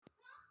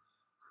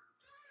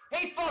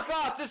Hey, fuck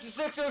off! This is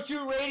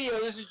 602 Radio.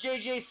 This is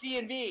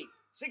Jjcnv.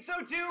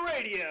 602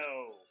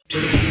 Radio.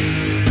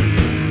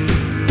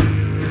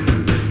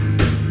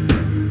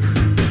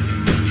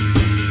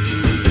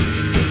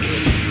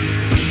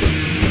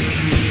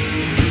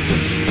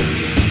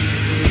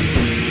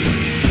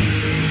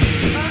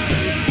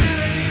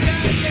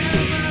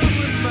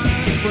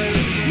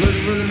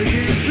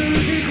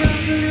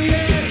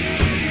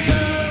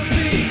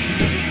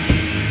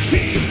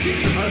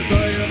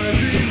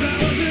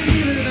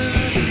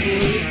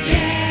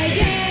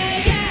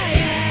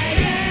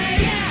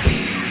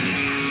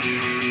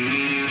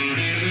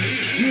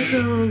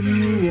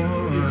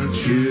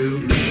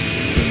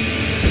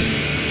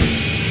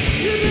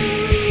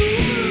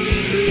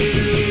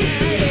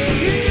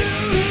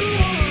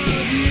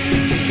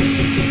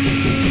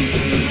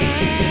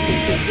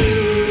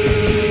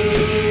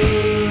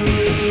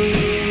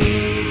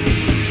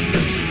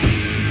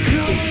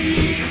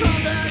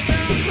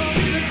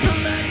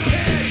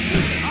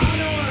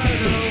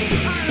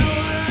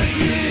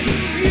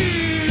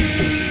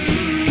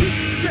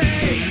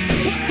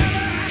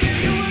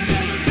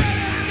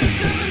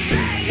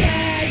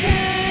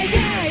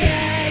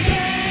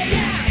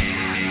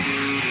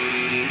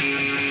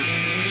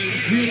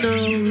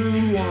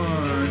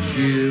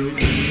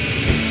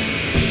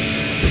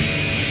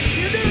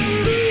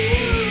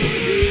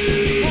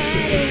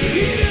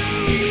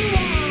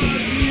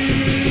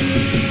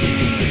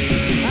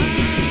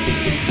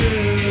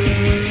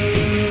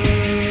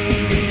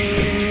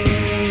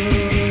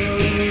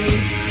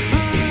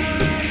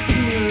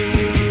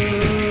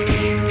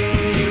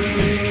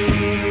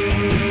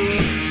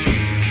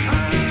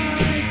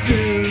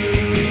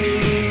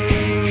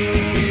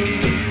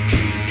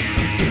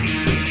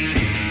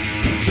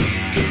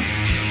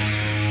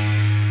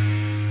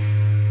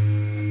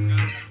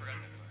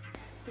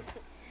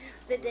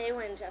 The day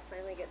when Jeff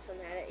finally gets so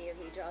mad at you,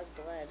 he draws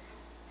blood.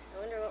 I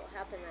wonder what will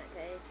happen that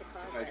day to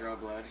cause If I draw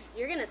blood?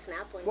 You're gonna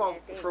snap one Well, day, I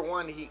think. for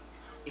one,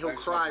 he'll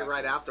cry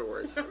right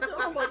afterwards.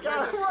 Oh my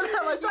God, what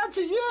have I done to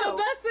The you?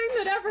 best thing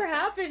that ever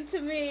happened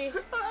to me.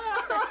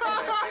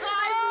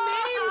 I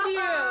named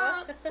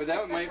you. But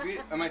that might be,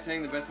 am I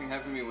saying the best thing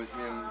happened to me was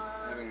him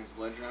having his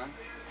blood drawn?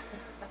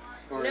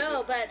 Or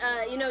No, but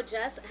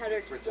Jess had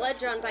her blood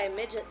drawn by a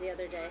midget the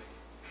other day.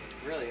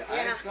 Really?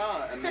 Yeah. I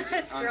saw a midget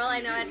This on girl I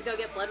TV. know had to go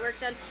get blood work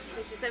done,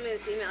 and she sent me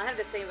this email. I have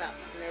this thing about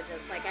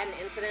midgets. Like, I had an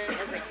incident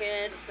as a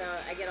kid, so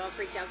I get all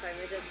freaked out by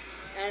midgets.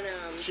 And,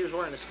 She was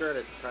wearing a skirt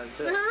at the time,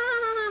 too.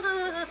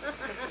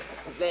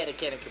 They had a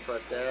canopy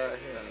post there.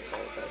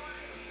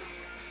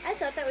 I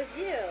thought that was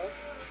you.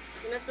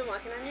 You must have been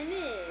walking on your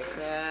knees.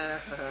 Yeah.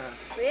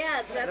 But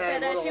yeah, Jess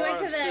said she went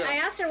to the... I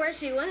asked her where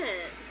she went.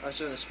 I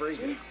shouldn't have sprayed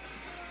you.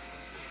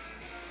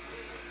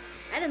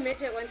 I had a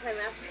midget one time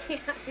ask me,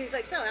 he's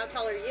like, so how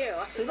tall are you?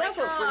 I was See, like, that's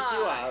what freaked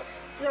you out.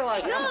 You're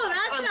like, no, I'm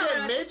that's not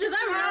getting what midgets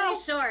I'm now? really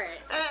short.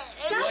 That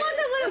like,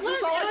 wasn't what it was. Is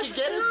this all I could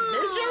get is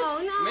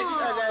midgets? No, Midgets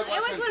are it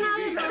was when I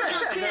was a little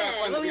They're kid,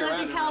 fun to when we be lived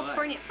around in in real life.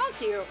 California.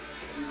 Fuck you.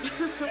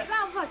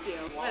 No, fuck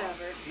you.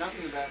 Whatever.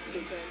 Nothing about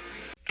Stupid.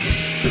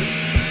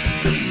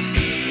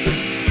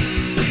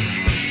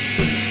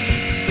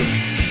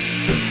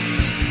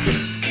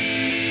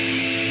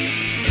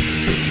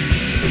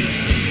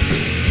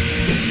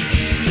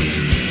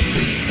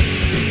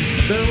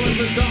 There was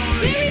a dawn,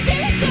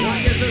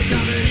 like it's a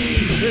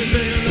comedy. It's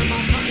bigger than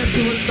my pocket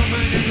to a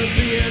stomach and to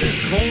see it is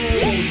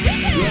cold.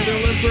 Where the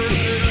lips are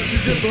running up to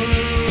the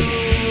blow.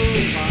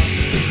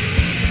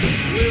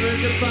 We were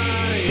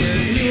goodbye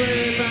and you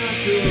went back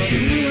to us.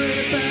 We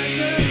went back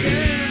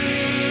again.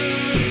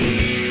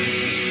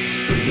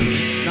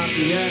 Not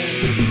the end.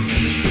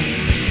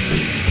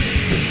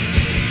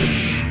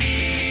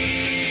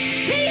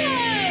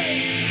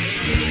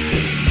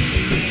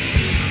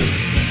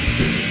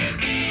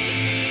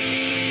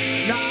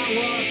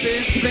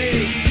 In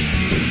space,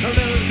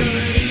 America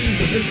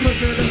is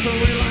pushing us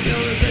away like I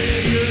was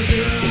 8 years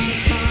here out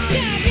of time.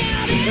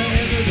 The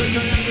heavens are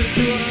connected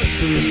to a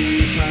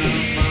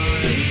 3-pound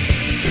mind.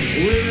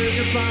 We were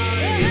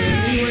goodbye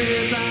and you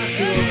went back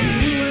to us.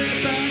 We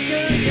went back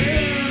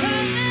again.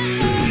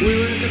 We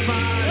were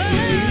goodbye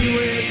and you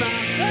went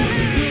back to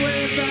us. We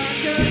went back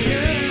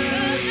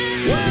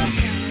again. Well,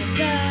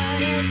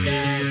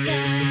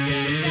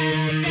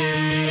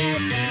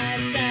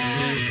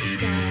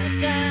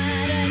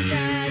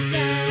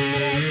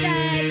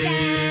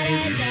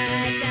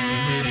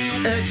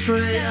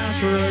 X-ray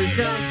asteroids,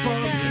 gas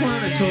balls,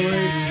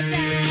 planetoids.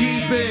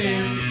 Keep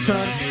in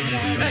touch.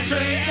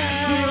 X-ray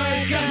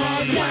asteroids, gas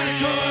balls,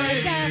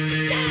 planetoids.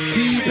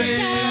 Keep in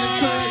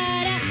touch.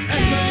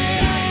 X-ray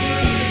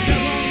asteroids,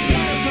 gas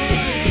balls,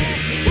 planetoids.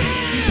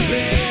 Keep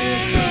in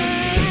touch.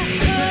 X-ray asteroids,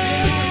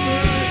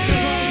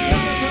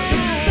 gas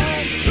balls,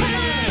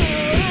 planetoids.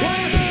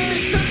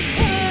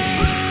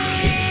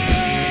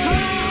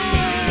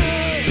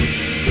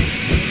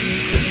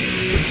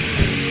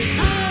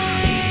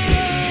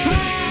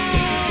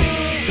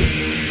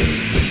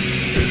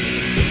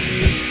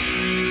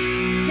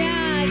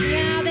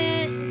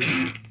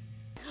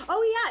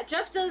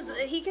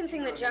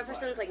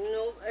 Jeffersons, like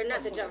no, or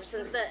not the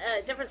Jeffersons, the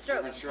Different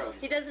Strokes. Different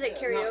Strokes. He does it at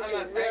karaoke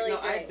I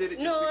great. did it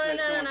just because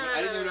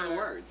I didn't even know the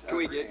words. Can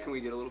we get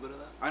a little bit of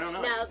that? I don't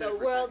know. Now the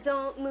world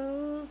don't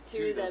move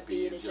to the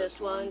beat of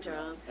just one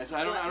drum. I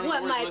don't know What the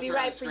words might unless be they're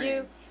on right the for screen.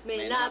 you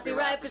may not be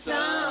right for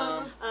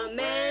some. A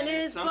man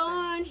is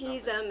born,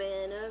 he's a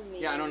man of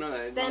means. Yeah, I don't know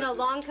that. Then Honestly.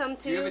 along come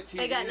Do you have a two, TV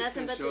they got that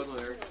nothing can but show the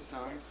lyrics to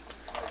songs?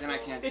 Then I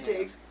can't It sing.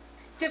 takes.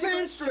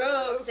 different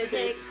strokes. It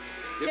takes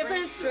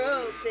different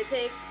strokes. It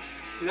takes.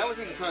 See, that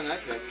wasn't the song I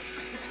picked.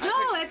 No,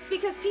 it's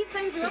because Pete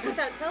signs you up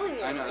without telling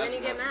you, I know, and then that's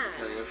you get what mad.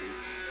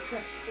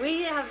 karaoke.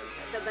 We have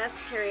the best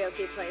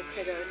karaoke place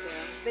to go to.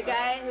 The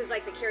guy who's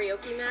like the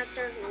karaoke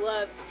master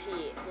loves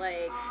Pete.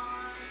 Like,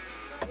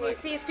 he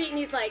sees Pete and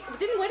he's like, what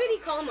did he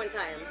call him one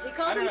time? He I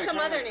called don't him know, some he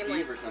called other him name.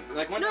 Steve Like, or something.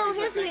 Like one no, time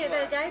he's his like, name,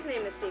 "Thanks a the lot." guy's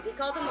name is Steve. He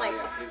called him like,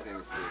 Yeah, his name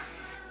is Steve.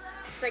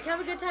 it's like,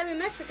 have a good time in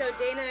Mexico,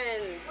 Dana,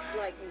 and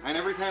like. And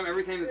every time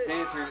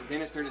that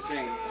Dana's turn to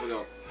sing, he'll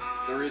go,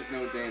 there is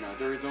no Dana,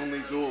 there is only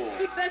Zool.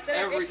 He says it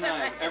every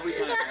time. Every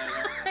time.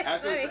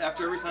 That's funny.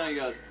 after every song he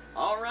goes,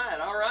 all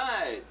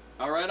right.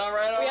 We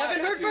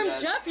haven't heard from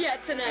Jeff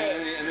yet tonight.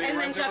 And then he then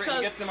runs Jeff over, he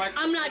goes, gets the mic-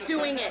 I'm not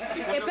doing it.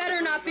 It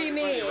better not be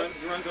me.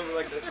 He runs over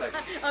like this, like,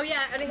 Oh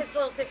yeah, and his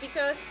little tippy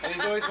toes. and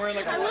he's always wearing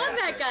like a I love hat.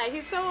 that guy.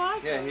 He's so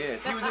awesome. Yeah, he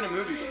is. He was in a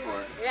movie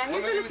before. Yeah,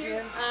 he's What in movie a was he few.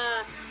 in?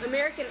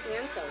 American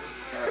Anthem.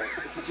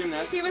 It's a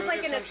gymnastics He was movie like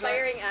of an some sort?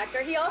 aspiring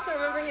actor. He also,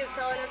 remember, he was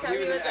telling us how He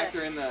was an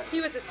actor in the. he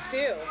was a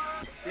stew.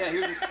 Yeah, he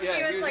was. He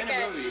was like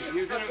in a movie. He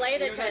was a in flight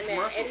he was in a attendant,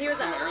 commercial and he for was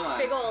a some airline.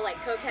 big old like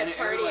And cokehead it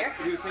was partier. like,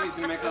 he was saying he's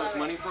gonna make all this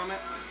money from it,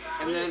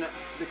 and then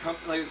the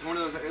company, like, it was one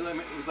of those. It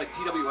was like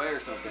TWA or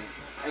something,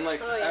 and like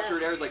Oh, yeah. after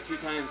it aired like 2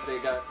 times, they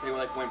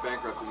like went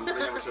bankrupt and they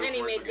never showed And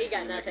he commercial got again, so he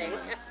didn't nothing. make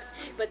any money.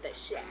 But the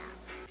shaft.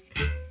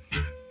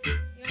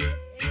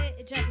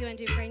 Jeff, you want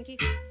to do Frankie?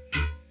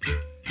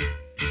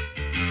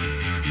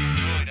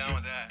 Totally down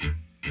with that.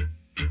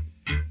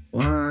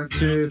 1,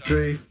 2,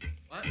 3.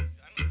 What? I don't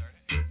start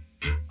it.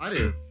 I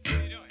do. What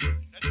are you doing?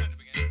 That's not the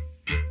beginning.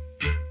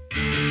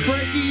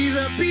 Frankie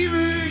the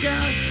Beaver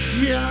got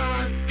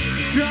shot,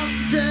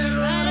 dropped dead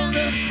right on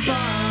the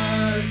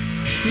spot.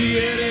 He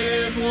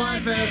ended his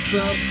life as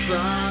some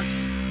socks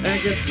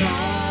and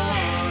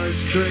guitar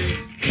strings.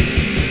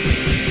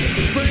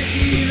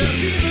 Frankie the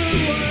Beaver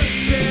was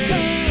dead.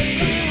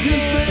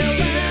 His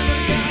family never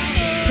got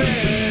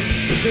fed.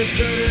 They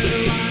stood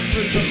in line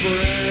for some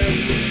bread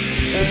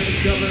and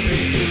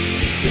government too.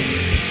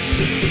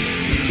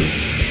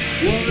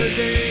 Well, the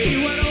day he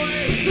went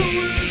away, the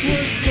words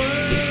were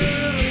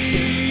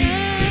slurry.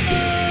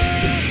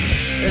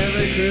 And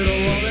they could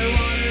have all they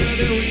wanted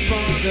to weep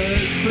on the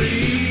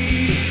tree.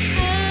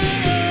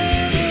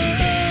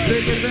 The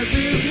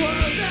consensus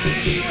was that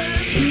he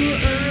went too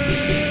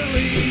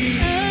early.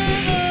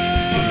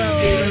 But the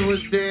beaver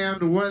was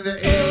damned when the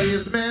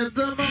alias met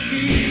the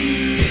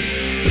monkey.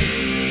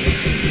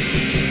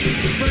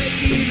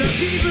 Frankie the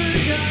beaver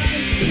got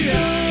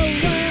shot,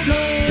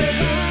 dropped dead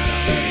on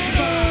the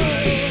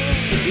spot.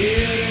 He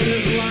ended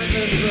his life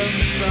as some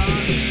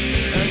song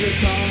and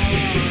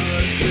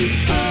guitar strings.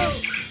 Oh,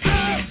 oh,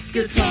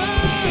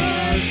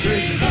 guitar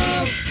strings. Oh,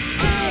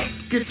 oh,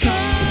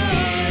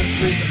 guitar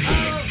strings. Oh,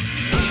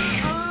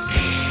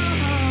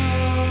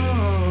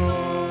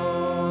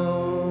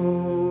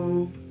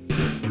 oh,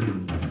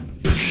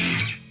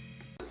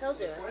 He'll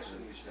do it. Question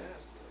we should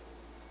ask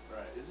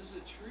though. Is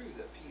it true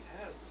that Pete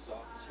has the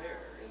softest hair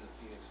in the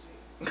Phoenix scene?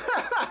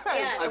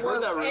 Yes, I've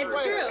heard that rumor.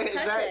 it's true. Is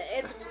Touch that- it.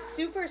 It's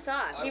super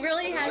soft. He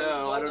really has.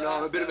 No, I don't know.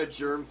 I'm a bit of a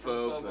From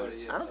germphobe.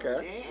 somebody, I don't care.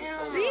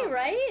 Damn. See,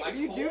 right? I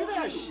You do told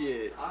that you.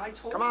 shit. I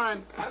told Come you.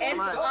 on. I It's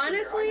know it's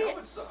honestly- I know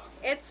it's soft.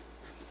 It's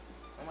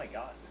Oh my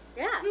god.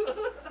 yeah.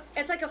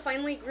 It's like a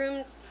finely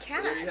groomed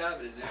cat. So there you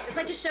have it. It is It's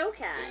like a true. show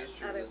cat. It is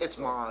true. out of- It's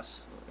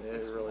moss.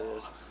 It really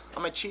is.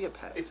 I'm a chia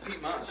pet. It's Pete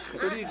Moss.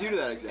 So what do you do to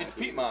that exactly? It's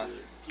Pete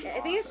Moss.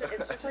 I think it's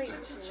just like.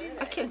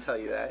 I can't tell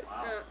you that.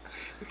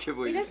 He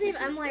doesn't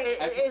even. I'm like.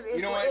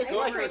 You know what? It's Go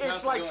like, over to his house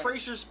it's and like go in.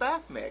 Fraser's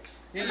bath mix.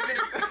 You gotta,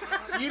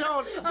 You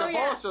don't divulge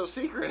yeah. those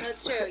secrets.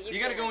 That's true. you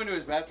gotta go into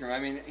his bathroom. I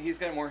mean, he's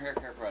got more hair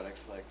care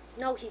products. Like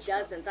No, he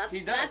doesn't. That's he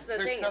does. that's the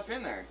There's thing. stuff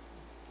in there.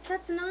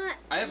 That's not.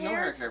 I have no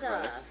hair care stuff.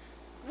 products.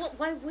 Well,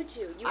 why would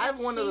you? You I have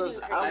one of those.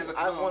 shaving I cream. have,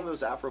 I have one of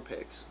those Afro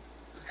picks,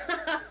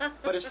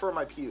 but it's for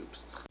my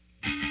pubes.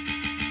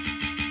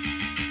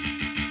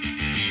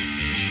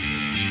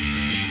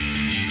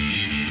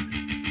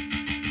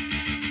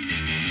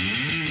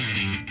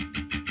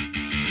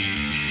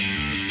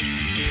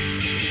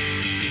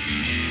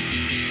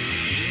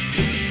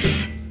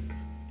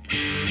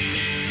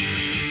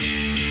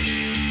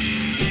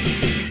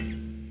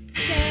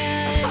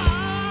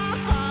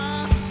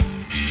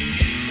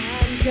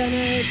 I'm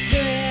gonna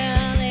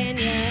drill in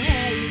your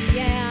head.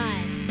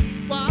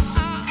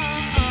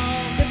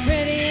 The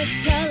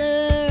prettiest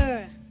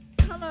color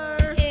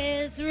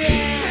is red.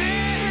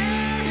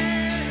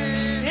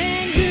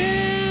 And who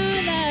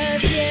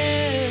loves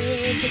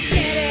you?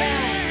 Forget it.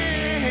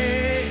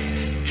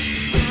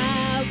 I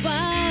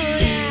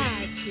won't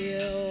ask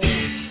you.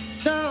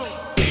 no.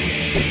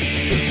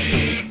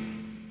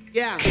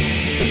 Yeah.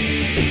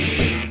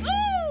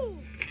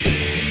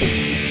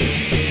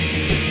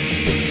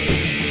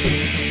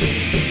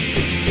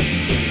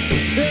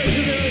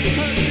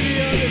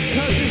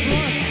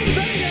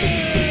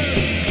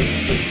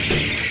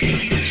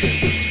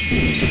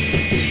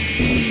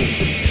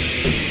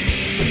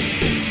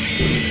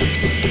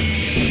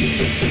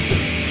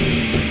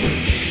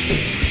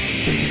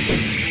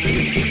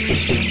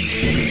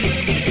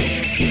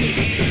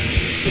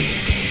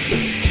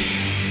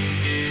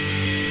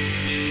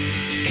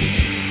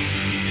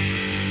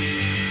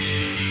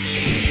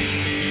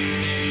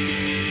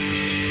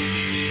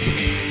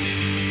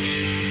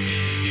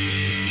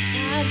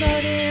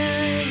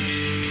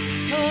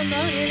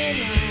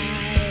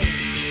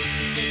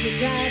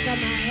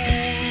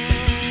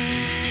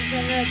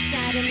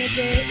 out in the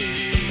day.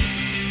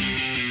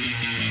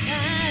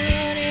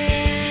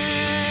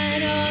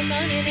 No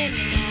money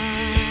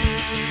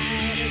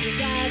midnight. There's a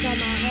jazz on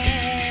my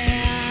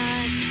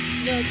hand.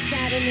 Looks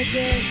out in the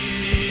day.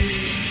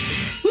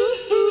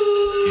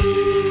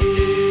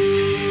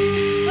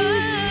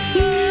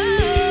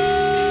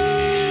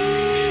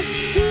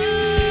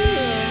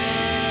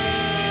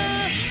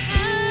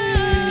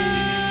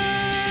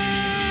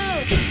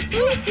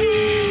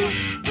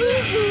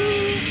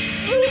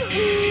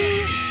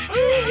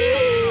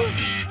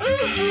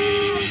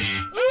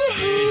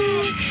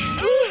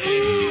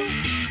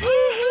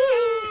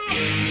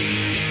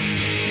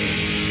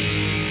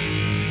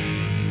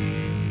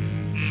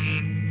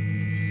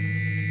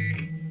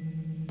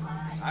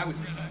 I was.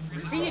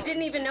 See, you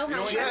didn't even know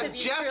how impressive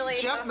you truly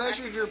Jeff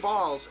measured your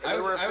balls, and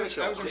they were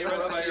official. I was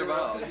impressed by your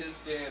balls. To his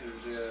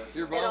standards, yes.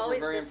 Your It balls were always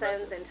very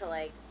descends impressive. into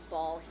like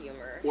ball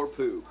humor Or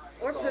poo.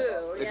 or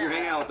poo. If Yeah. you're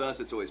hanging out with us,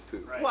 it's always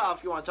poo. Well,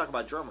 if you want to talk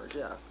about drummers,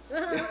 yeah.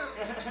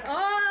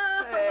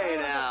 Oh, Hey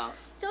now.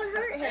 don't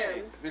hurt Hey,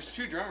 him. there's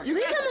two drummers. You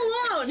Leave guys- him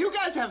alone. You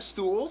guys have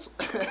stools.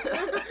 See,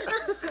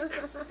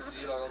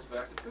 it all goes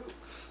back to poop.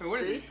 Wait,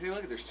 what is See? it? See,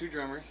 look, there's two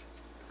drummers,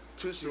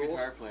 Two two stools.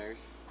 guitar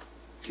players,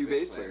 Two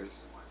bass players.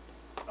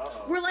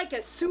 We're like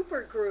a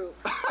super group.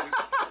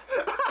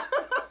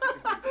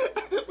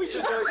 We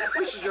should join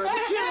the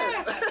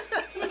Shiz.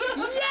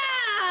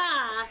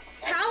 Yeah,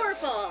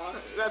 powerful.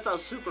 That's how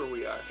super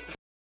we are.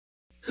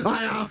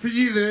 I offer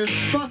you this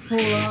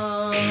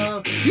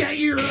buffalo. Yeah,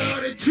 you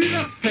rode it to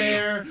the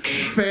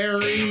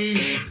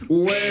ferry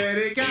when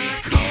it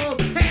got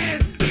cold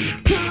and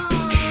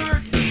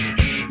dark.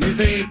 You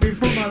thank me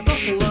for my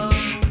buffalo.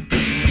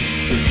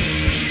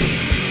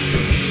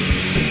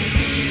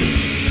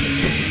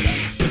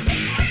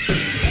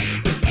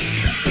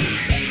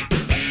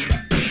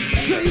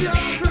 So you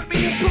offered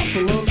me a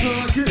buffalo so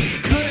I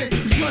could cut it,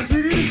 slice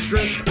it into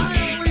strips.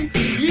 I only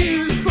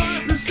used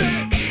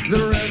 5%.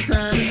 The rest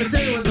had a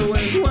day with the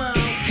waves. Well,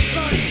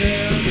 not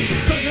again.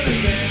 Suck it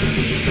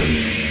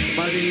again.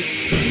 Mighty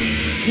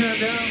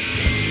countdown.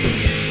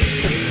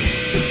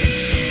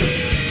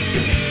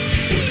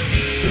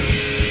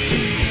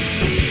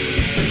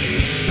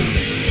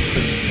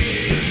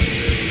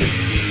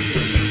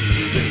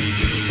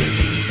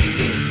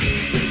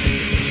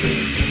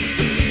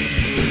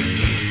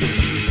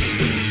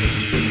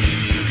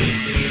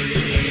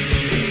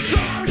 So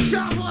I'm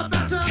shuffling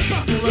about to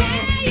buffalo.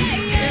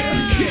 And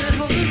I'm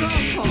shareholders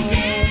on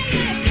home.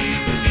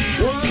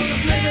 Well, the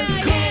player's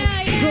cold.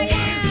 The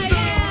water's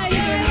strong.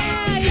 The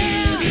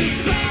house is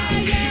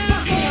back.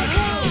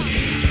 Buffalo.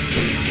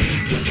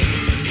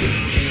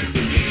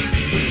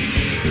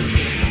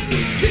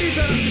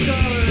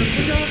 $10,000,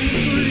 and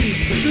obviously,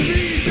 the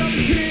biggest of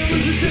the game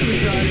was a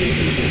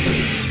demonstration.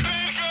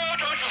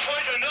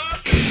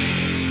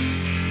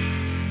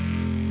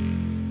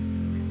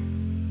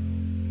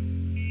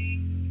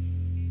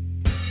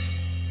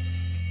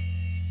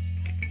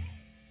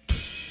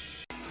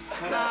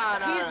 Nah.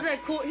 He's the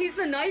cool. He's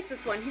the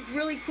nicest one. He's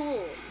really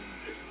cool.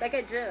 That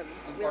guy Jim.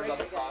 We Part like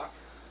about the that guy. cock.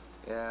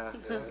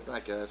 Yeah, it's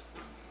not good.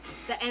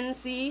 The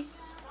NC.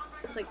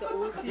 It's like the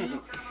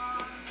OC.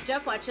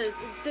 Jeff watches.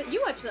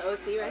 You watch the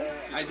OC, right?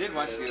 I did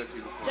watch the OC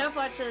before. Jeff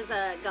watches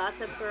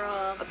Gossip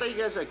Girl. I thought you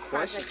guys had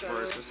questions Project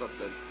for us Rose. or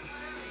something.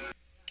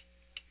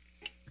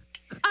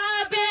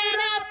 I've been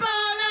up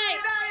all night.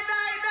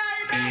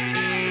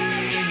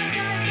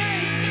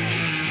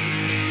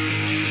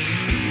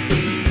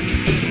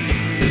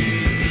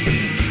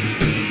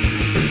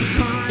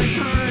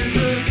 Times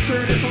the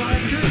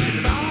certified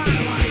just I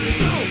like it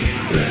so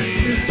bad,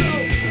 you're so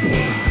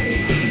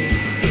bright.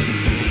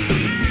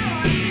 I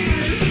want you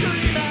to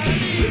scream at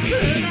me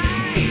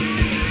tonight.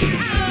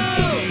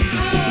 Oh,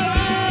 oh,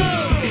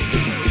 oh.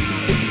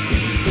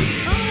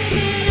 I've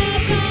been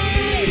up all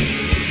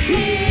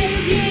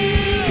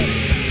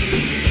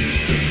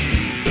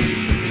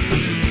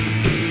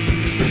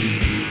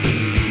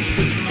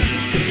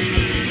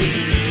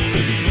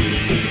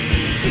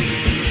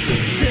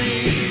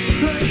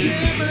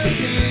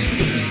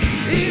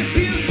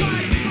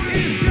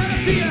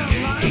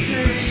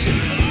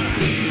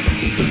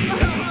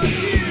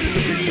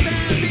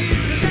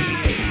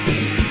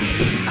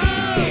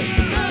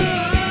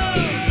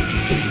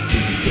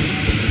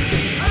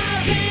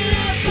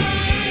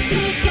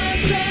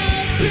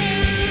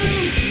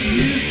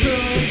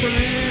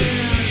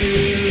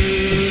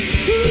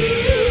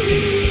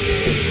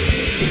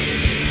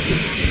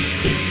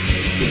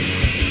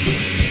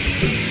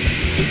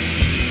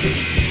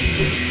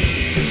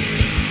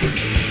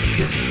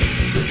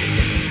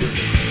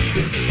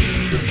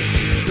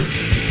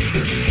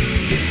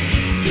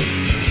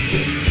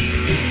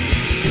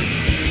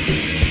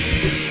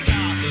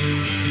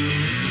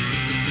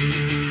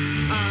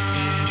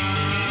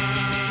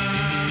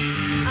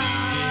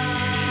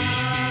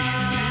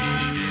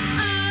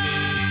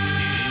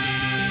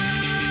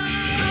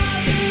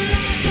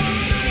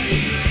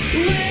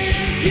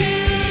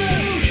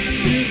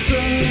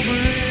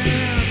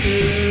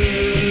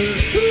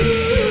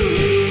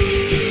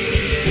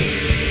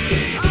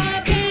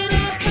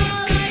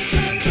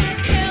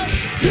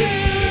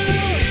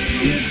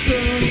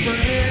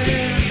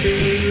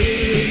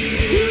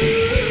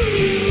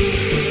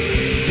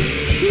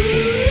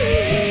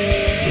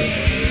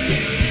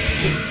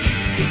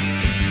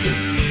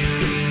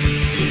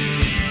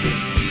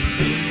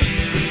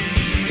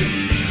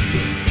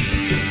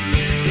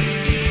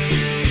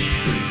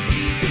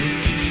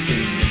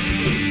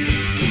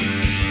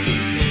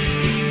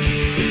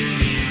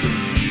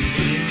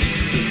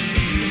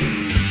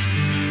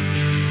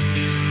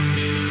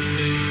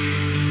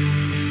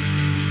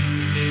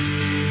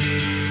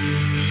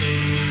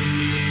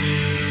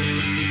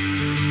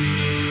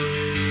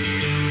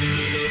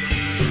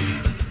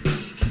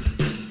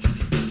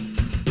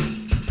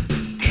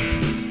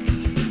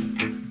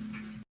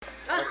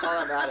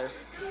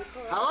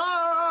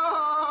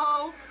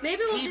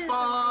Maybe we'll do People.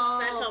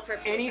 something special for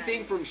Pete.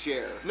 Anything from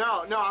Cher.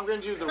 No, I'm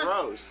gonna do the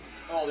rose.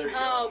 Oh, there you go.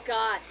 Oh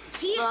God.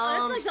 Pete,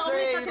 that's like the only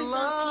say fucking song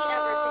Pete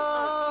ever sings.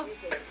 Oh love,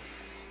 Jesus.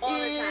 All the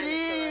time. It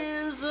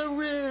it's is a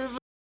river.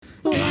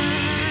 Love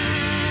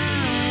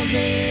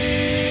is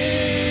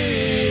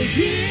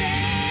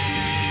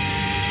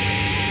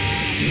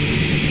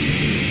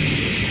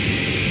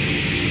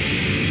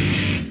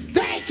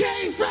They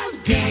came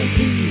from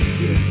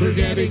galaxies.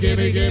 Forget me, give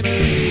me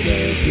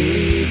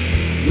galaxies.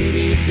 We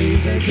need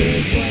season to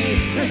explain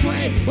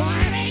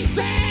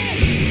anything.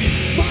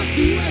 Fuck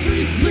you,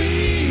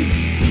 everything.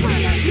 I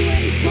love you,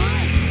 ain't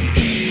but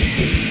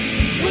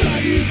I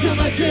love you so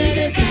much it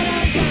is out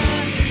of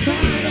mind. I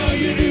know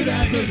you knew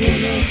that this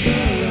was all so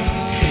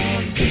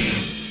wrong.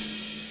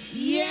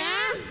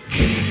 Yeah?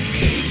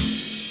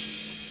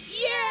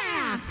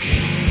 Yeah!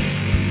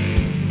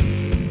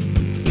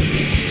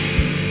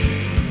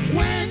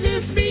 When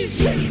this meets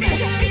with the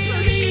house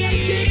for me, I'm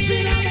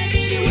skipping all that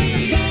meeting with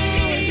the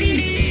calling me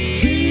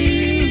to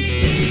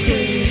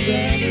screaming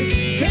damage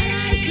that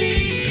I see.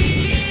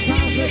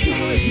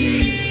 Cosmetology.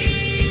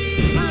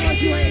 I love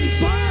you ain't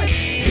but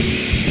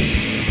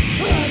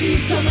I love you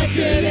so much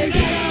it is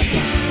out of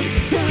mind.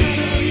 I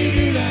know you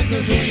knew that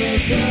this one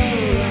goes so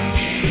wrong.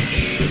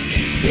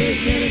 It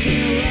should have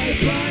been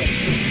right.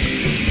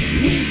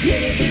 We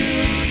could have been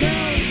wrong, no.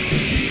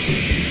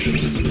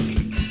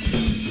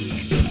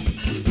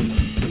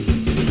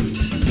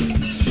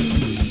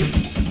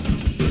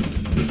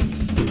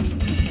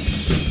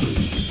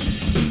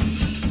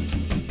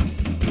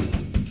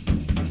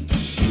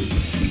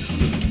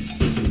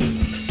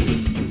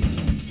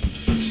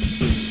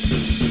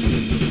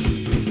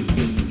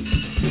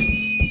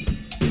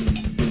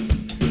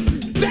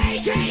 They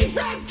came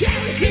from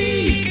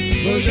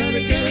galaxies. We're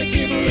gonna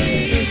guarantee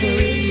marine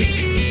nurseries.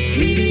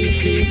 We need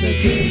season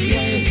to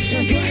explain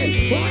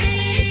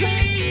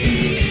anything.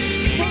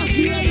 Fuck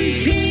you,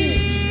 everything.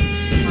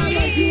 I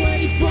love you,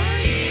 ain't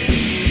bunch.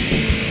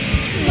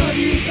 Love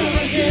you so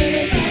much, it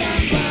is out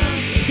of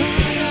mind.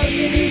 I know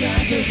you knew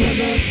that this one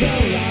goes so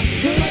wrong.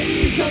 I love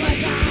you so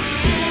much,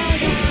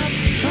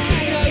 I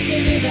know you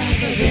knew that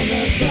this one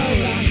goes so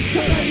wrong.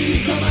 I love you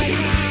so much,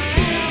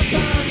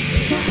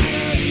 I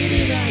know you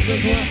knew that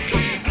this one.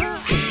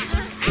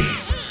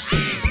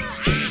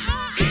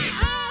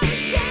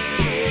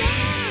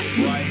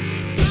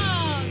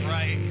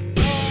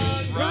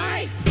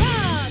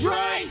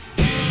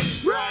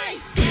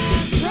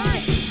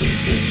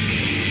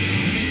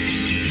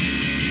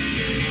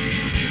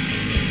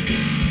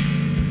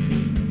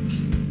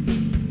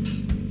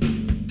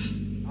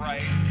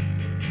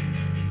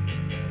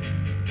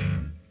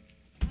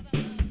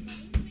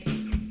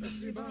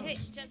 Hey,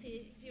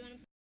 Jeffy, do you want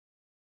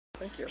to?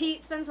 Thank you.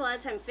 Pete spends a lot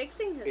of time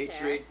fixing his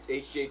hair.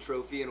 HJ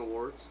Trophy and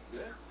Awards. Yeah.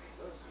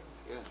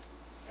 Yeah.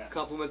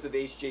 Compliments of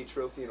HJ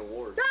Trophy and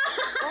Awards.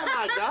 Oh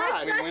my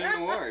God. Been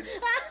winning awards.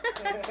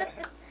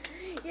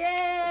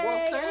 Yay!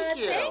 Well, thank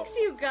you. Thanks,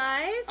 you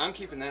guys. I'm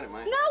keeping that in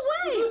mind.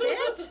 No way,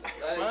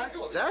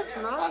 bitch. That's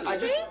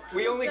nice.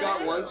 We only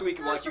got one so we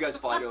can watch you guys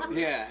fight over it.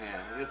 Yeah.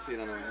 You'll see it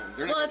on the way home.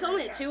 They're not Well, it's gonna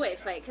only be a back. two-way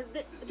fight because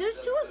there's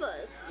two of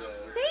us.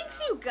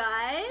 Thanks, you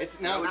guys.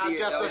 It's now. Now Yeah,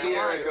 Jeff that was doesn't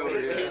want Eric over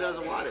it. here. He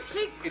doesn't want it.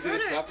 Big Is it a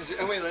Twitter. soft?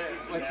 Oh wait,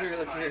 let's hear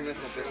this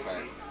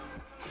part.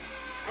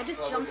 I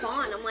just jump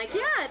on. I'm like,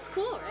 yeah, it's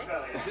cool,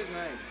 right? This is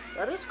nice.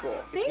 That is cool.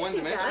 Thanks, you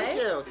one-dimensional. Thank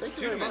guys. you. Thank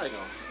It's you very much.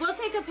 two-dimensional. We'll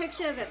take a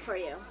picture of it for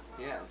you.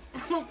 Yes.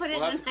 We'll put it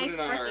We'll in have a to put nice it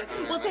on our- frame.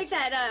 on our We'll take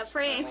that website.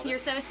 frame, your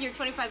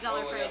 $25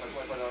 Oh, frame.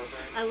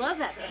 I love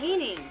that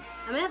painting.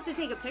 I'm gonna have to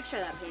take a picture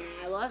of that painting.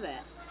 I love it.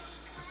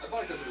 I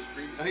bought it because it was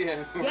creepy. Oh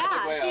yeah. We're Yeah,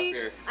 like way off see,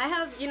 here. I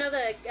have, you know,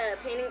 the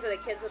paintings of the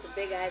kids with the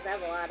big eyes. I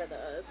have a lot of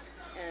those.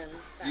 And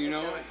that Do you would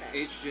know go with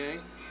it. HJ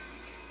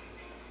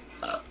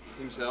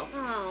himself?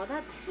 Oh,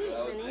 that's sweet,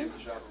 I was honey. named the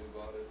shop when we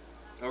bought it.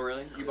 Oh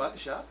really? You bought the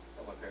shop?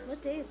 Oh, my parents.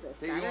 What day is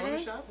this? Hey, you own the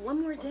Saturday? shop?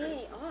 One more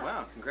day off.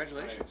 Wow,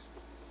 congratulations.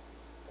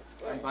 That's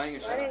good. I'm buying a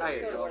I shop. didn't I go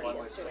to got work one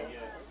yesterday.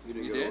 myself. You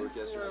didn't You go did? to work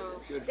yesterday.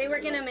 No. Good They for were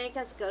you. gonna make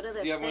us go to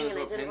this You have one thing, of and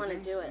I those didn't little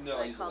want to pin do it, things? so No,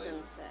 I I use called laser.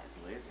 in sick.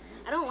 Laser.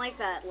 I don't like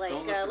that. Like,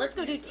 Don't look let's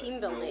go do directly team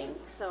into it. building.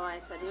 So I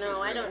said, Seems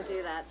no, I very don't nice.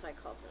 do that. So I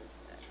called in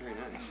sick. It's very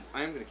nice.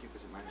 I am gonna keep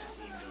this in my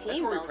house.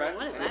 Team where we building?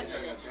 What is that practice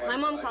shit? everything. My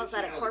mom calls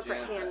that a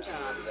corporate hand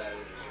job.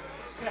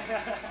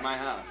 It's my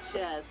house. She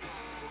does.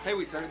 Hey,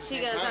 we started at the She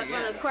same goes, time that's one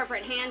of again. those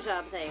corporate hand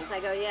job things. I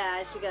go,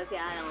 yeah. She goes,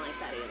 yeah, I don't like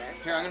that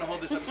either. Here, I'm gonna hold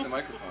this up to the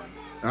microphone.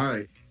 All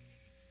right.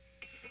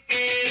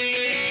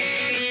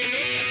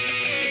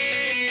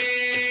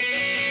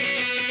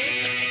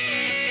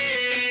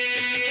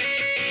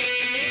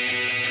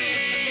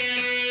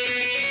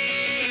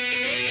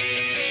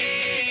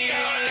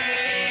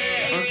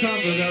 On top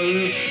of the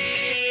roof.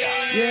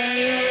 Yeah,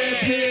 it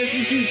appears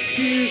you should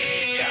shoot.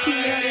 He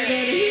had a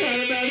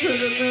man for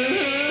the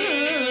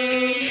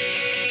moon.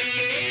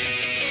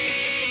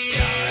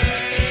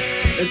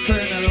 It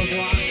turned out a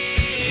block.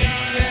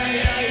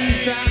 Yeah, you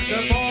stacked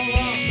them all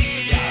up.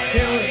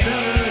 It was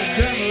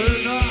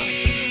never enough.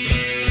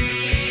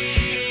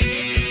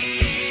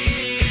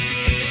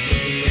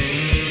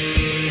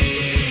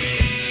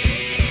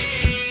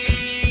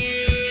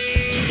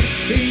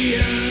 He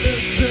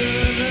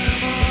understood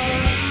them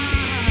alright.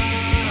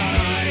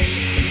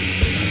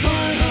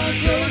 Hard, hard,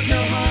 kill,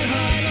 kill, hard,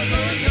 hard,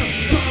 kill, kill.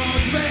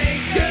 Bones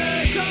make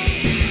good go.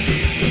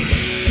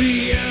 He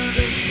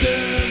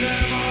understood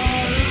them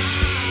alright.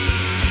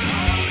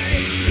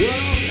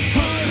 Well,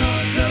 hard,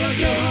 hard, kill,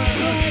 kill, hard,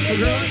 hard,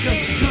 kill, kill.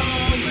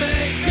 Bones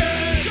make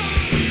good go.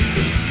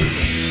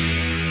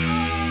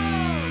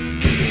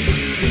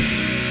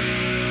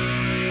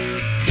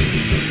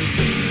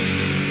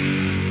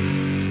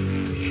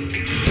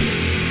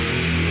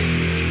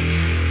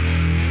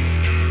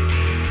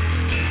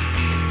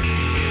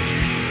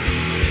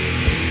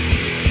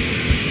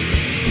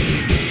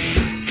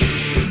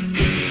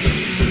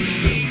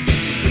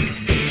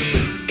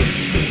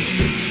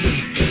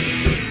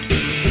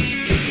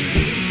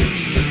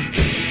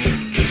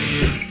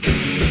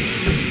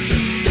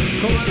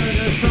 Come on in a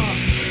good song.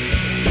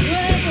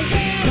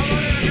 Come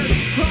on in a good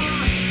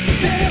song.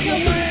 There's a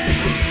way.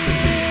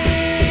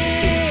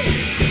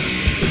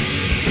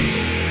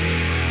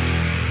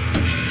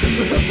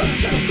 Come on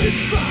in a good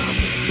song.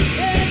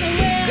 Come on in a good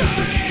song.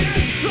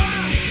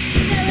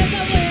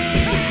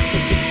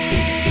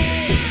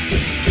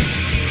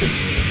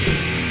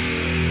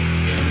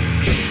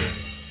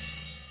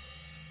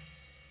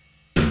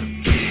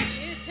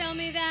 You tell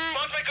me that.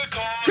 Bones make good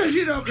calls. Cause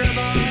you know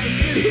Grandma's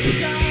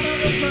sitting out on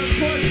the front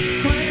porch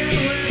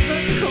playing with the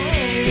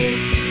coals.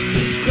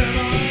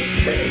 Grandma's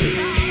sitting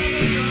out on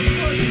the front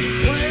porch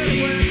playing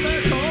with the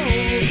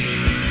coals.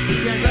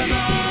 Yeah,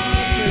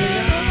 Grandma's sitting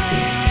out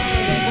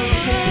on the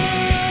front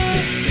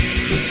porch.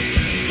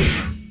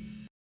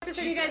 To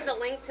send you guys the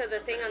link to the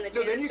thing on the No,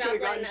 then Janis you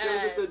could've Joplin gotten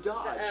shows at the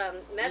Dodge.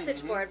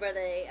 message board where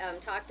they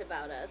talked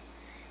about us.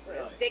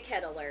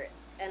 Dickhead alert.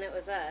 And it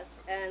was us,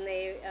 and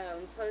they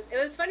it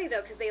was funny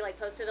though because they like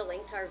posted a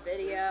link to our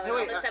video and Hey, all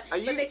wait, this stuff. are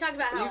you- But they talked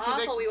about are you how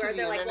awful we connected to were.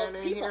 They're the like, well,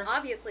 internet in people here?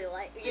 obviously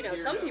like,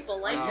 some people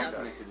like Oh, them.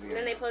 connected to the And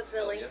then they posted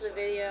a link to the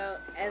video,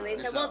 and they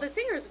said, well, the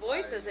singer's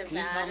voice isn't Can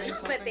you tell me bad,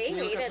 something? but they Can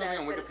you look up hated us,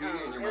 something on and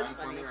Wikipedia in your it was mind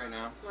for funny. me right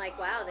now? I'm like,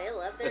 wow, they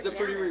love their It's a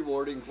pretty Janis.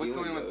 rewarding What's feeling.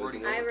 going on with though, Brody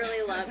isn't it? I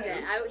really loved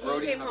it.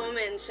 Brody He came Hubbard. home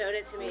and showed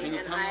it to me, Can you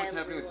and tell me I what's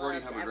happening with Brody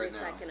loved Hubbard every right now?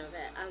 second of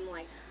it. I'm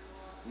like,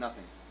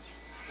 Nothing.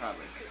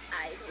 Probably.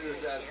 I don't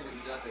There's know absolutely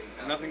Janis.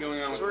 nothing. Nothing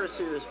going on with We're a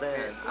serious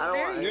band. I don't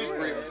want Very News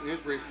serious. brief. News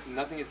brief.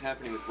 Nothing is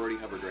happening with Brody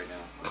Hubbard right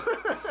now.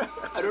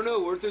 I don't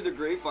know. Word through the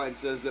grapevine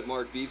says that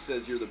Mark Beef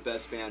says you're the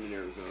best band in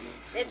Arizona.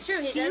 It's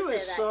true, he He does say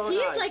was that. so He's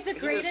nice. like the He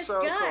was greatest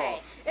so guy. cool.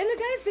 And the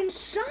guy's been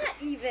shot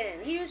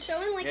even. He was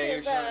showing like Yeah, he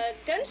his was shot.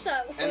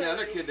 gunshot wound. And the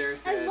other kid there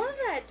said. I love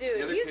that dude.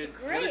 The other He's kid,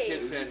 great. The other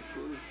kid said.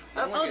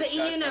 That's, Oh, the get shot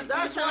Ian of sometime.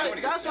 that's I why.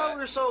 wanna get That's why shot. we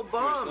were so See what it's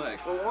bummed. like.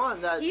 For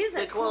one, that He's a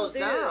they cool closed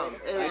dude. down.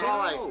 It was all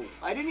like,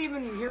 I didn't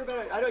even hear about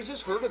it. I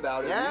just heard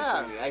about it Yeah.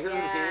 recently. I heard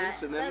Yeah,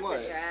 hints and then that's what?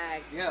 a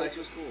drag. Yeah, This like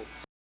was cool.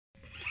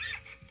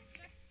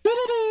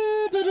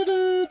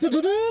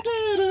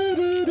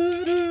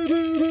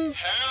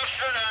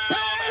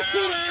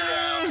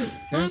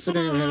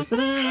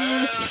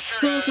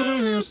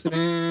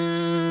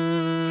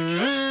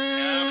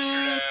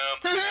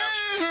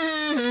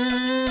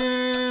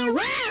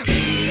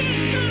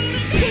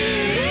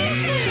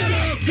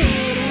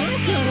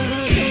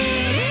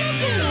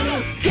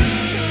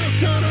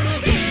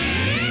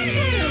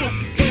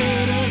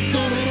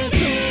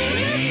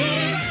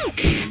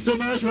 So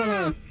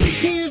marshmallow,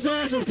 here's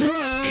a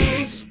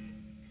surprise.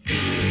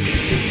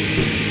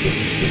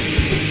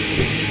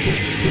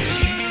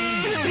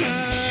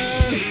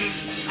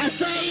 I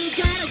say you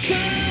gotta go.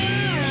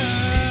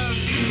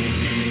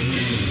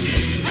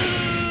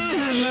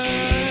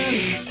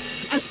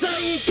 I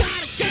say you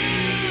gotta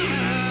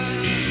go.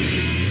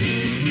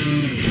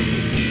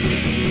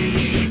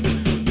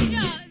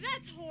 No,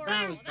 that's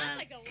horrible. That's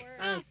like a word.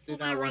 Let's do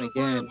that one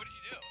again. What did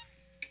you do?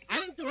 I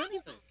didn't do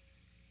anything.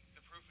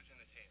 The proof is in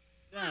the tape.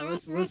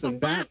 Yeah, listen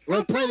back.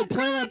 Well, play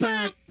that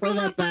back. Play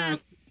that back.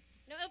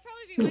 No, it'll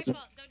probably be my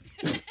fault. Don't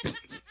do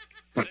it.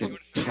 Fucking I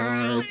want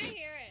tards. to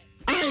hear it.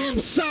 I am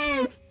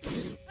so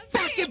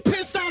fucking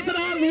pissed off and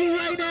out of you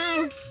right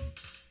now.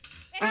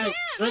 It's Alright,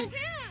 him.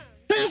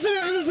 It's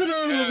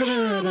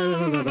him.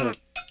 Listen.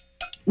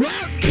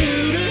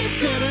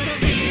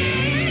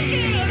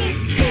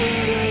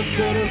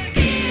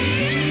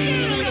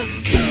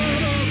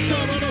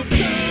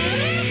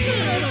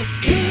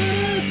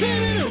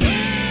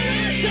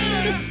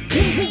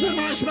 Pieces of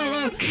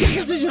marshmallow,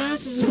 tickets to your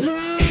asses,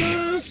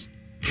 blues.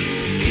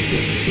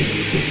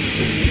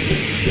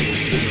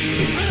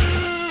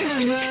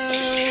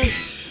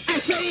 I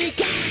say you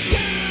gotta go.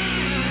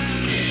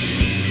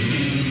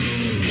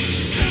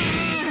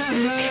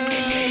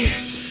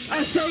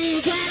 I say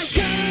you gotta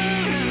go.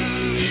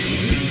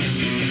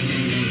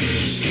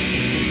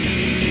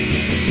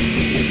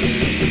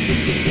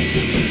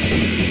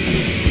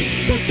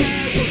 The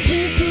tide will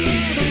sweep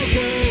around our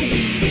train.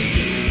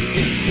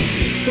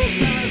 The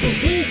tide will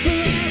sweep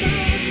around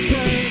our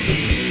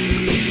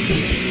train.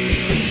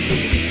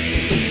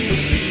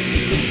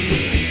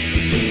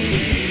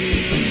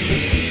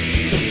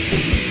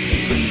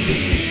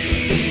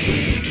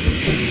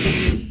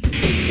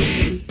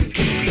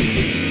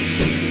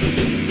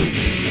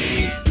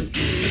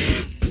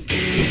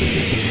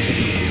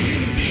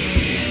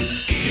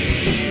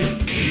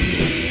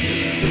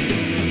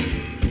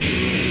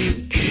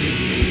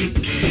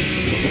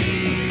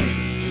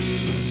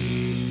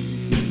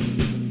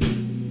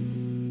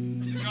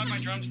 dropped my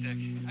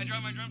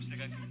drumstick.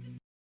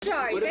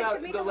 Sure, you What guys about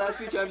could make the a last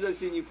few times I've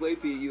seen you play,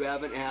 Pete? You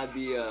haven't had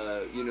the,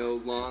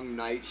 long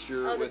night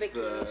shirt Oh, the with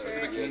bikini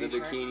shirt? the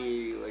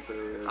bikini, like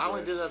whatever. I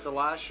only did that the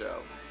last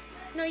show.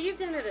 No, you've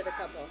done it at a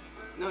couple.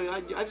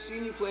 No, I've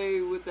seen you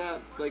play with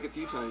that like a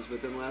few times,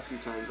 but then the last few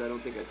times I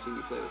don't think I've seen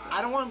you play with that.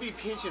 I don't want to be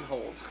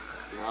pigeonholed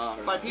All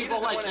by right.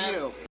 people like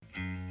you. Are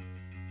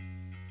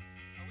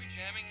we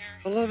jamming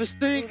here? Love is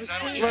thing,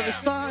 love is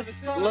thought,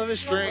 love is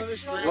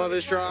strength, love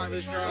is strong,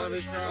 love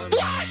is strong.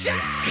 Flash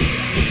it!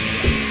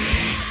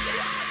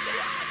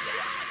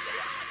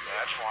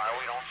 That's why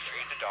we don't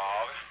feed the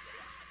dog.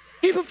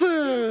 Keep it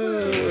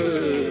food.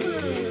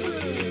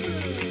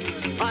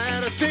 I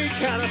had a think,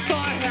 had a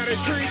thought, had a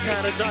drink,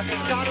 had a drop,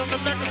 got on the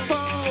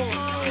microphone,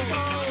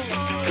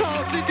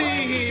 called the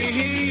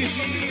D's.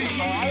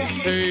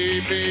 Hey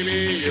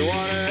baby, you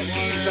wanna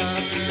eat the?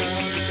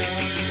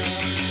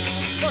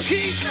 Well,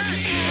 she's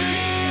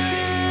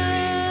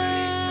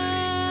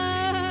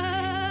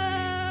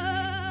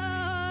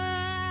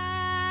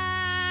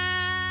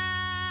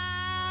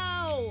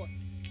Oh.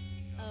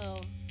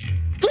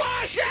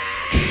 flash it!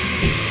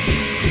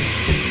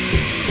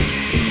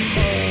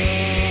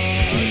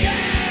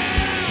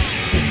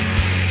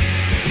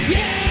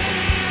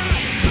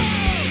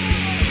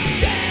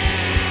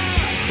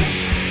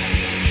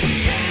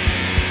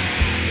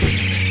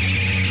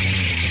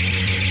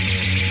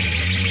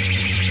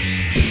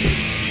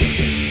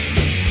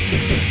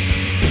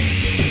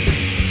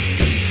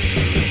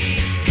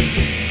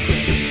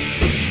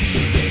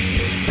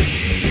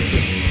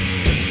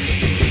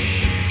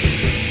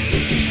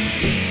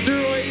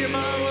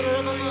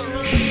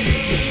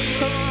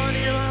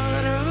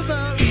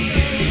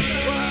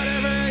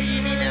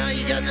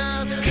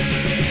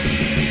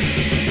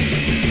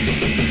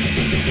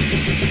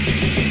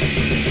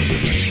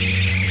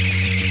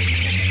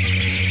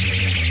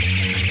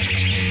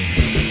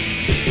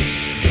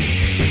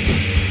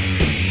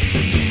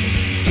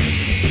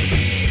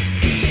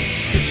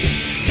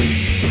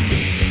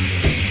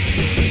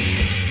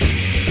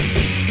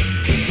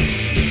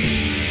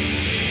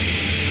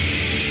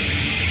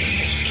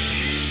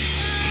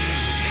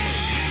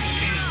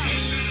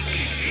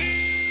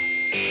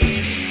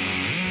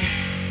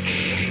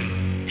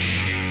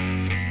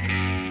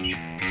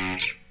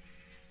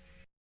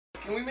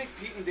 Can we make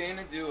Pete and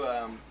Dana do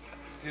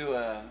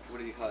what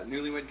do you call it,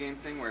 newlywed game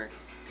thing where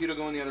Pete will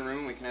go in the other room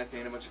and we can ask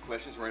Dana a bunch of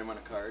questions, write them on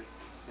a card,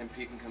 then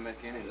Pete can come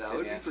back in and That say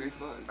would the be answer. pretty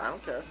fun. I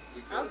don't care.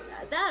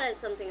 That is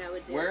something I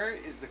would do. Where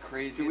is the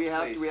craziest Do we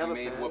have place a you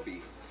made pen?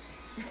 whoopee?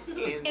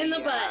 In the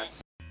butt.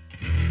 ass.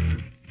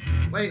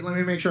 Wait, let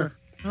me make sure.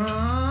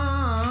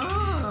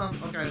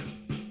 Okay.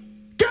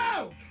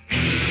 Go!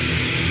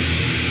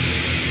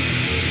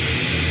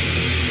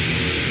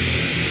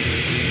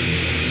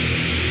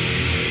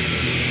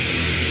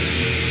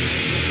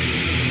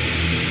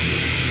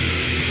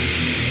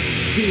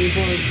 Deep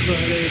on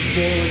Sunday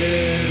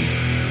morning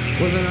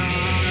with an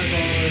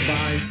eyeball in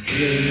my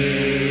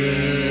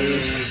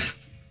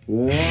fist.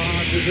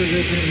 Walked into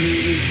the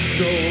convenience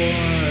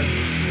store,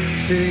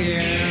 see the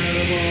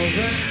animals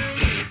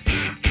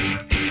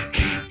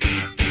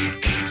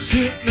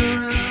sitting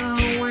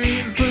around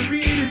waiting for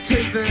me to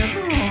take them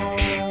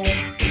home.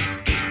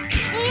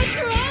 What's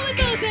wrong with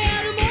those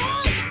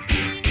animals?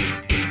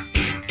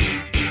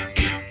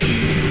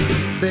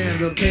 They have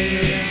no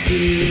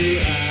can-do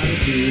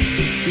attitude.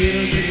 If you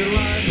don't take your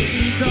life to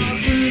eat dog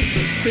food,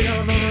 feel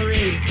a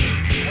memory.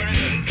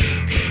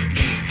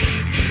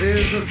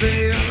 Here's the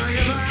thing I like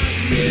about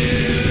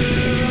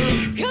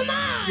you. Come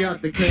on! You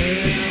got the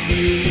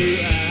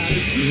can-do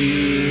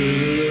attitude.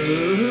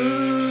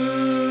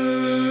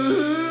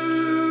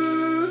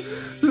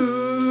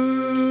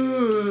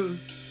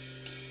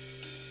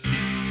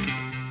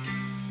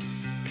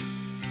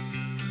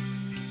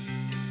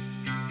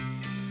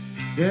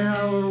 Yeah,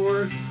 I would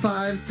work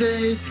 5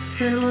 days.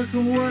 Hey, look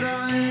at what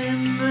I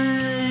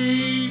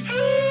made.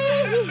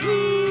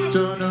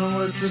 Don't know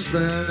what to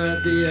spend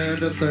at the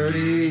end of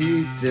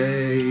 30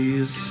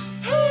 days.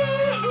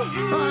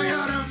 I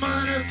got a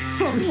minus,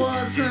 a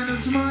plus, and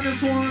it's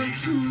minus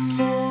once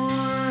more.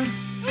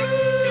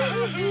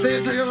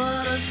 They took a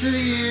ladder to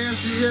the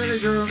answer, yeah, they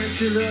drove me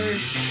to the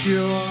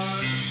shore.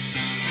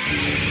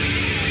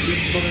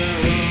 Just smoking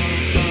that rum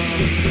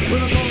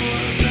with a bowl of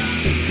that.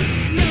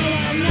 No,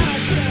 I'm not,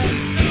 sir.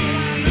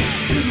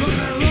 Just smoking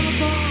that rum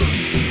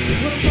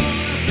with a bowl of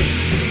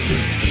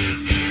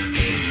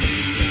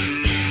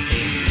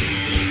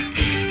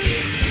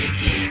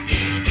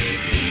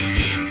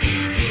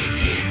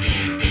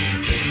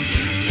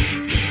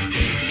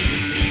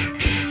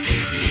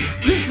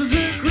This is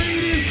the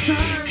greatest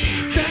time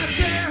that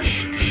there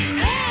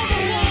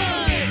Ever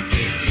was!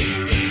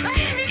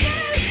 And if you're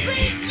gonna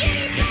sink,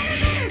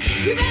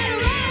 yeah, you better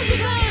rise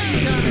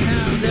above! gotta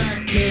have that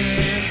cake.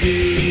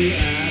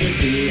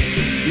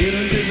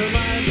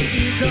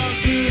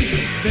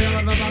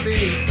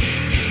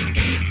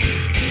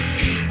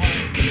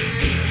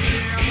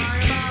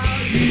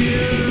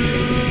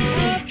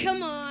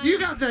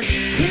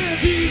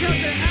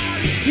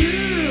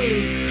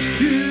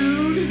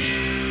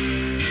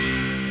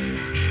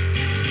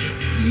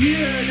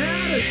 you're an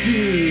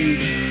attitude.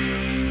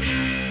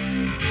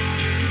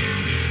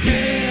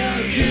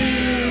 Can you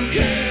attitude?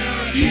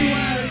 Can you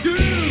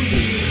attitude?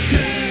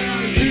 Can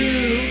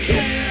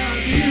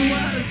you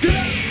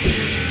attitude?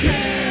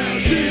 Can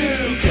you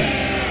attitude?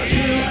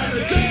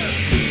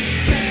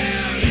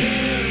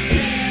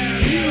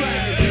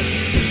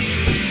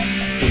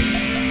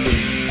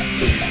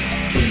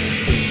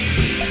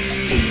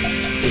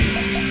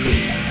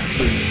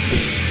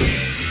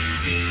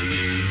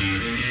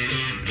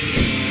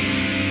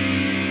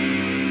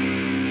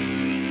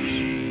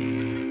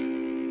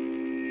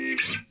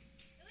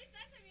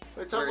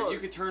 Where you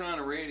could turn on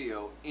a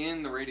radio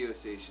in the radio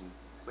station,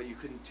 but you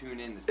couldn't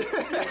tune in the station.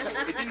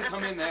 It didn't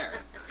come in there.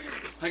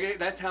 Like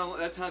that's how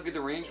good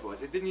the range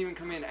was. It didn't even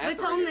come in at But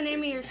the tell them radio the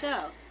name of station. your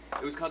show.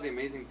 It was called The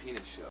Amazing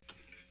Penis Show.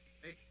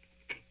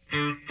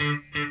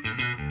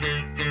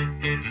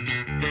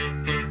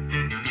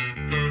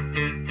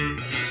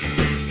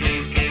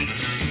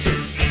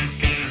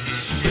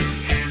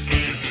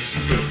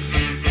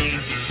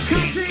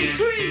 Something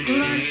sweet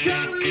like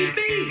jelly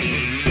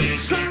bean,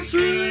 sauce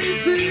really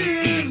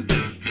thin.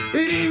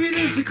 And even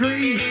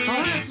disagree,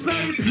 I'll have to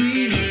smell your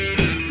pee.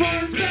 For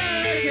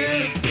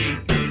asparagus,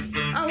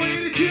 I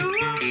waited too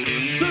long,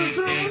 so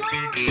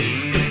long.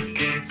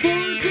 For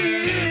it to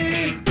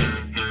hit,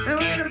 and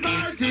when I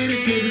finally did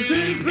it,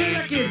 spit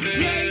back in.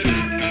 Yeah, you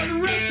gotta know the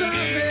rest of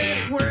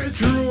it. We're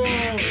drool,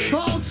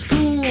 old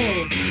school.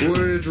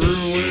 We're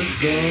drool with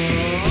some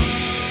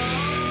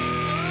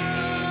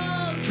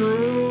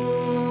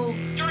drool.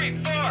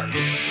 3, 4.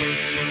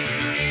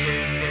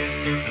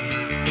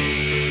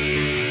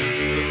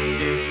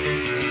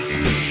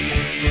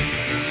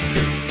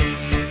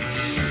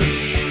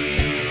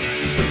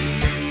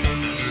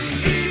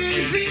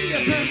 Easy, a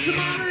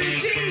personality,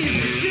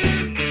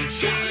 shit,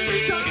 shot in the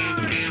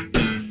dark.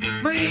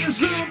 My name's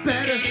no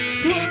better,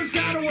 floor's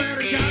got a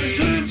wetter, got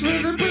insurance for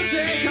the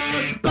birthday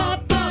cards.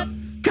 Bop, bop,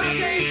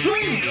 Conte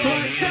sweet,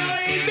 like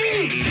telling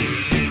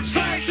me,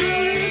 slice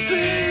really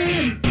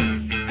thin.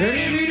 And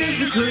if you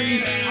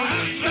disagree, I'll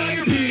have to smell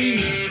your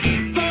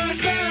pee. For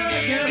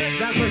asparagus,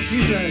 that's what she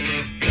said.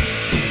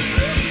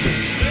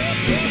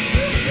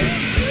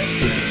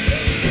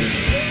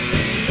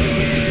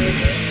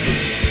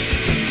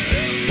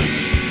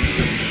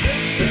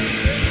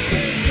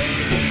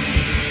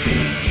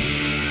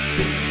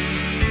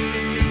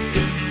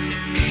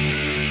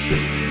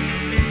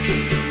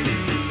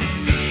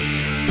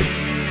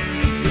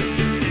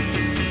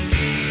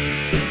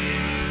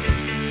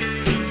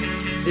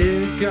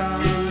 It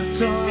got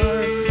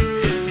dark.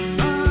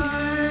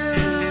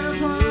 I'm in a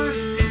park.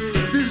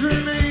 This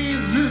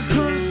remains, this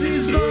corpse,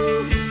 these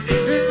bones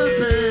in the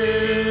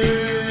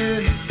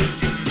bed.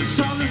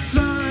 Saw the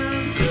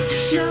sun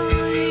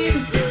shine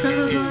and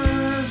the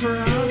birds were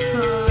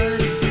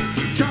outside,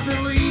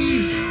 dropping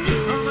leaves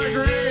on my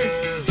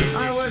grave.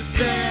 I was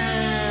dead.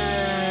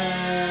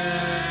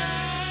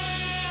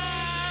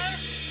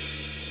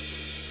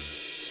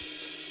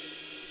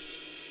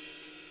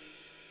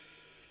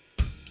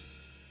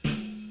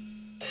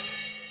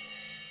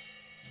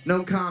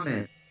 No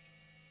comment.